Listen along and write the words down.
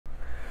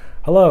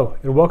Hello,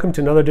 and welcome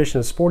to another edition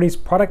of Sporty's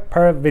Product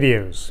PIREP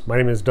videos. My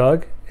name is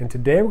Doug, and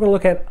today we're going to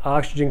look at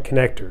oxygen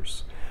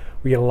connectors.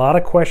 We get a lot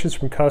of questions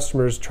from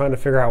customers trying to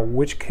figure out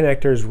which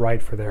connector is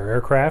right for their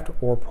aircraft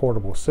or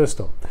portable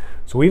system.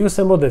 So we've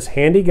assembled this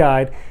handy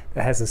guide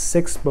that has the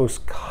 6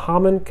 most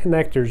common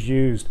connectors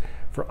used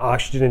for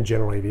oxygen in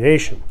general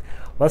aviation.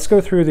 Let's go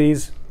through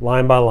these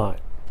line by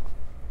line.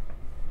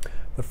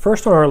 The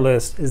first on our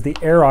list is the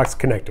Aerox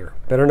connector,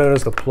 better known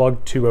as the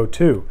plug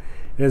 202.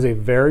 It is a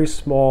very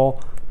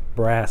small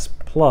brass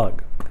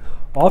plug.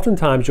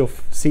 Oftentimes you'll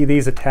see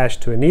these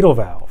attached to a needle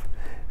valve,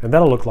 and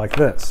that'll look like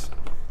this.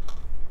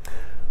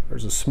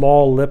 There's a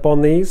small lip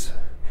on these,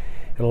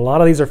 and a lot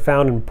of these are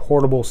found in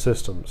portable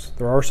systems.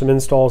 There are some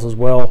installs as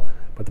well,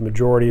 but the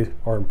majority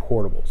are in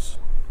portables.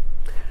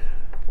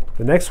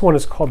 The next one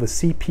is called the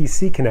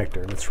CPC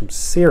connector, and it's from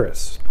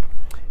Cirrus.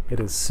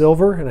 It is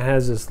silver and it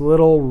has this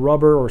little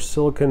rubber or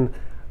silicon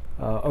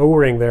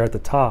O-ring there at the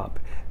top.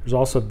 There's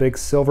also a big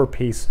silver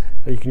piece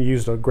that you can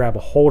use to grab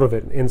a hold of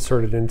it and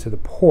insert it into the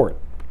port.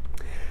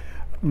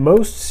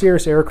 Most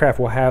Cirrus aircraft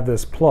will have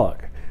this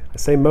plug. I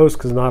say most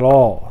because not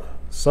all.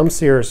 Some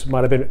Cirrus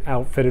might have been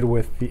outfitted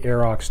with the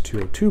Aerox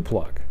 202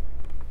 plug.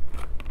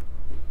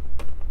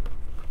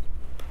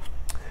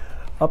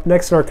 Up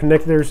next in our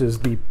connectors is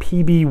the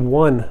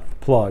PB1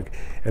 plug,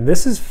 and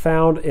this is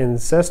found in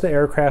Cessna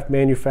aircraft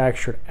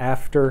manufactured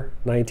after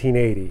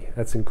 1980.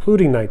 That's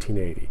including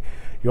 1980.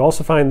 You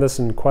also find this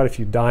in quite a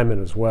few Diamond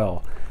as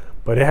well.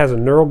 But it has a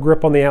knurled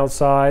grip on the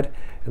outside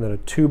and then a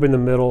tube in the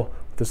middle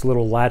with this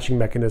little latching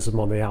mechanism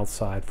on the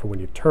outside for when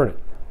you turn it.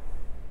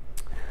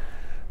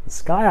 The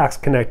Aerox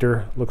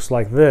connector looks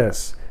like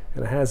this,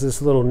 and it has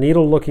this little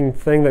needle looking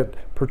thing that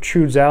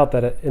protrudes out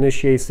that it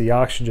initiates the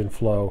oxygen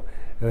flow,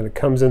 and then it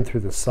comes in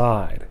through the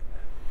side.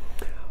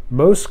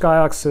 Most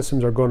Aerox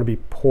systems are going to be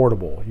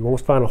portable. You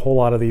won't find a whole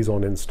lot of these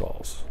on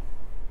installs.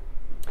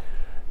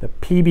 The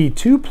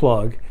PB2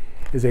 plug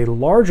is a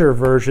larger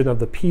version of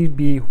the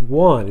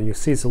PB1, and you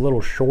see it's a little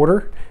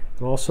shorter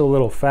and also a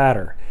little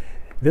fatter.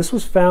 This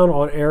was found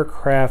on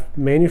aircraft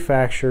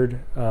manufactured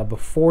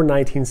before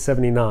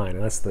 1979,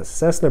 and that's the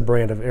Cessna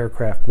brand of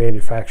aircraft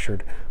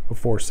manufactured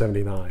before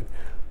 '79.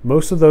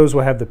 Most of those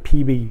will have the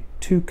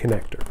PB2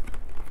 connector.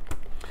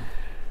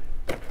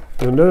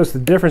 You'll notice the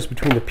difference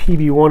between the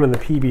PB1 and the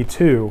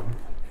PB2.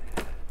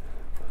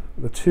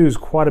 The 2 is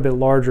quite a bit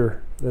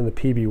larger than the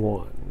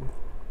PB1.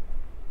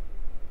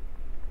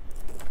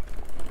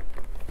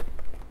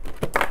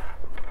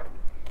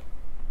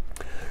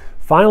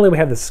 Finally, we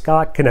have the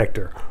Scott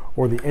connector,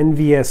 or the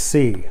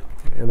NVSC,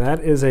 and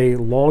that is a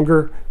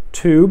longer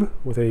tube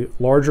with a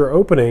larger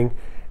opening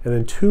and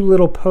then 2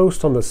 little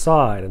posts on the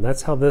side, and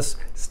that's how this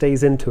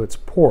stays into its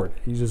port.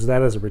 It uses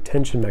that as a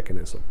retention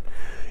mechanism.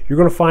 You're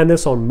going to find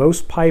this on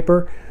most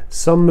Piper,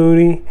 some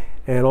Mooney,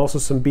 and also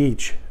some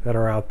Beech that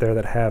are out there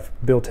that have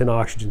built-in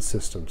oxygen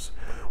systems.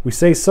 We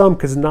say some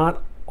because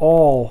not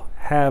all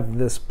have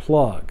this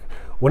plug.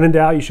 When in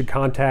doubt, you should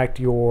contact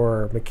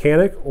your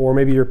mechanic or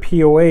maybe your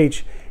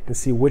POH and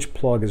see which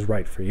plug is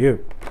right for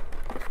you.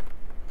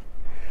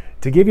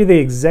 To give you the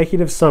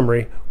executive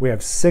summary, we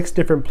have 6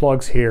 different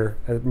plugs here,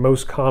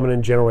 most common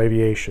in general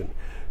aviation.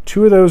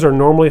 2 of those are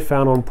normally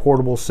found on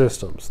portable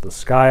systems, the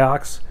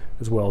Aerox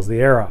as well as the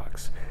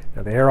Aerox.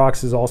 Now the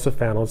Aerox is also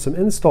found on some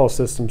install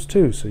systems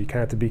too, so you kind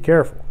of have to be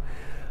careful.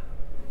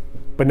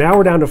 But now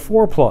we're down to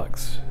 4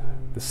 plugs.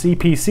 The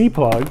CPC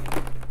plug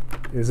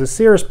is a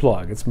Cirrus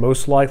plug. It's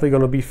most likely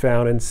going to be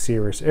found in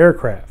Cirrus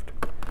aircraft.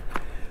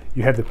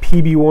 You have the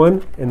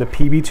PB1 and the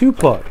PB2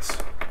 plugs.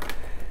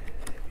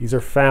 These are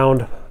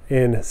found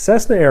in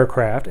Cessna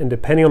aircraft, and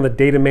depending on the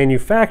date of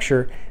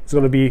manufacture, it's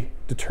going to be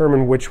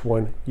determined which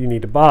one you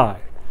need to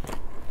buy.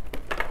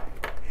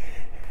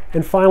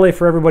 And finally,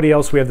 for everybody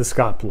else, we have the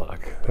Scott plug.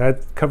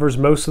 That covers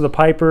most of the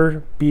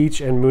Piper, Beech,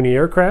 and Mooney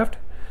aircraft.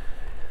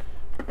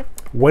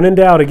 When in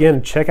doubt,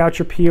 again, check out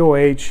your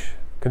POH,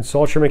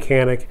 consult your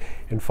mechanic,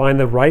 and find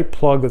the right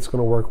plug that's going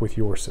to work with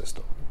your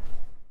system.